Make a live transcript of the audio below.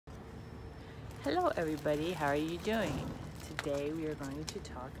Hello everybody, how are you doing? Today we are going to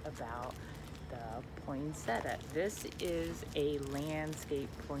talk about the poinsettia. This is a landscape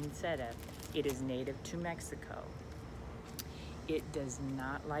poinsettia. It is native to Mexico. It does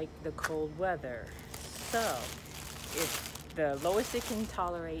not like the cold weather. So the lowest it can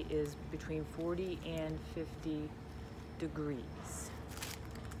tolerate is between 40 and 50 degrees.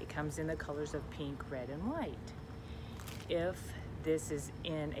 It comes in the colors of pink, red, and white. If this is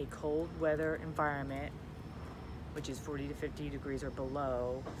in a cold weather environment, which is 40 to 50 degrees or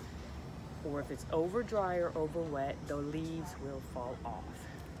below, or if it's over dry or over wet, the leaves will fall off.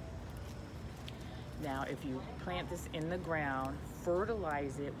 Now, if you plant this in the ground,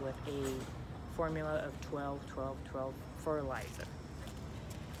 fertilize it with a formula of 12-12-12 fertilizer.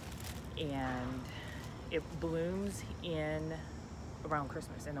 And it blooms in around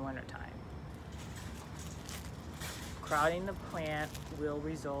Christmas in the wintertime. Crowding the plant will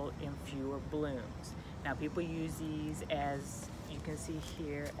result in fewer blooms. Now people use these, as you can see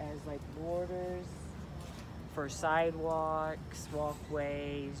here, as like borders for sidewalks,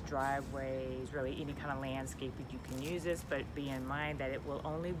 walkways, driveways, really any kind of landscape you can use this, but be in mind that it will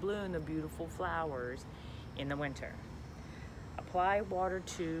only bloom the beautiful flowers in the winter. Apply water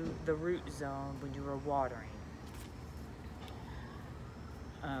to the root zone when you are watering.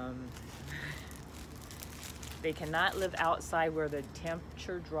 They cannot live outside where the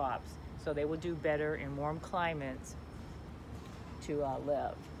temperature drops, so they will do better in warm climates to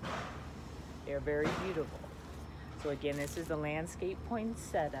live. They're very beautiful. So again, this is the landscape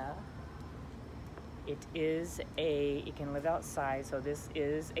poinsettia. It can live outside, so this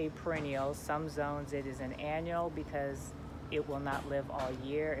is a perennial. Some zones it is an annual because it will not live all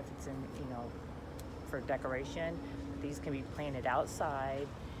year if it's in, for decoration. These can be planted outside.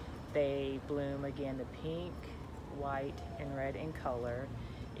 They bloom again the pink, white, and red in color.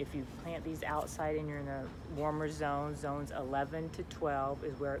 If you plant these outside and you're in the warmer zones, zones 11 to 12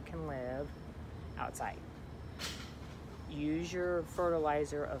 is where it can live outside. Use your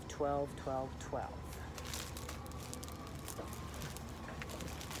fertilizer of 12-12-12.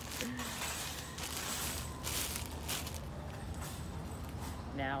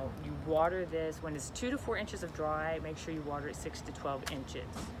 Now you water this when it's 2 to 4 inches of dry. Make sure you water it 6 to 12 inches.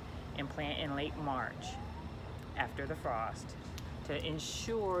 And plant in late March after the frost to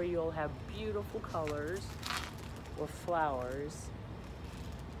ensure you'll have beautiful colors or flowers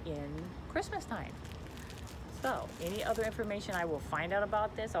in Christmas time. So any other information I will find out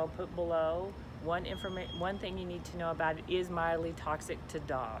about this, I'll put below. One thing you need to know about it is mildly toxic to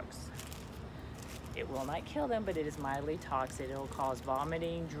dogs. It will not kill them, but it is mildly toxic. It'll cause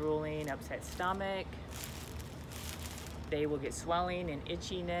vomiting, drooling, upset stomach. They will get swelling and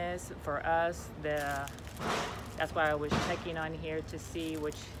itchiness. For us, that's why I was checking on here to see,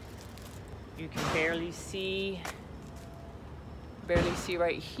 which you can barely see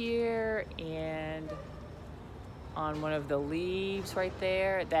right here, and on one of the leaves right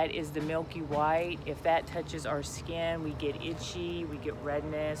there, that is the milky white. If that touches our skin, we get itchy, we get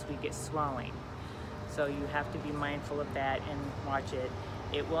redness, we get swelling. So you have to be mindful of that and watch it.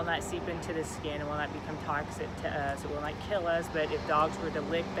 It will not seep into the skin. It will not become toxic to us. It will not kill us, but if dogs were to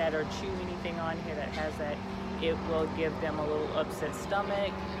lick that or chew anything on here that has that, it will give them a little upset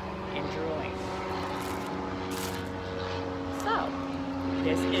stomach and drooling. So,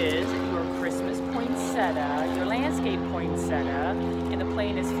 this is your Christmas poinsettia, your landscape poinsettia, and the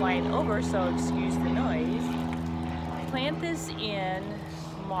plane is flying over, so excuse the noise. Plant this in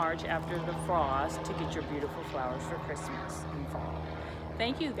March after the frost to get your beautiful flowers for Christmas and fall.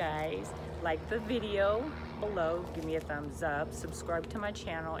 Thank you guys. Like the video below, give me a thumbs up, subscribe to my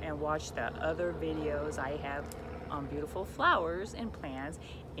channel, and watch the other videos I have on beautiful flowers and plants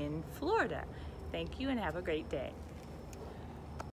in Florida. Thank you and have a great day.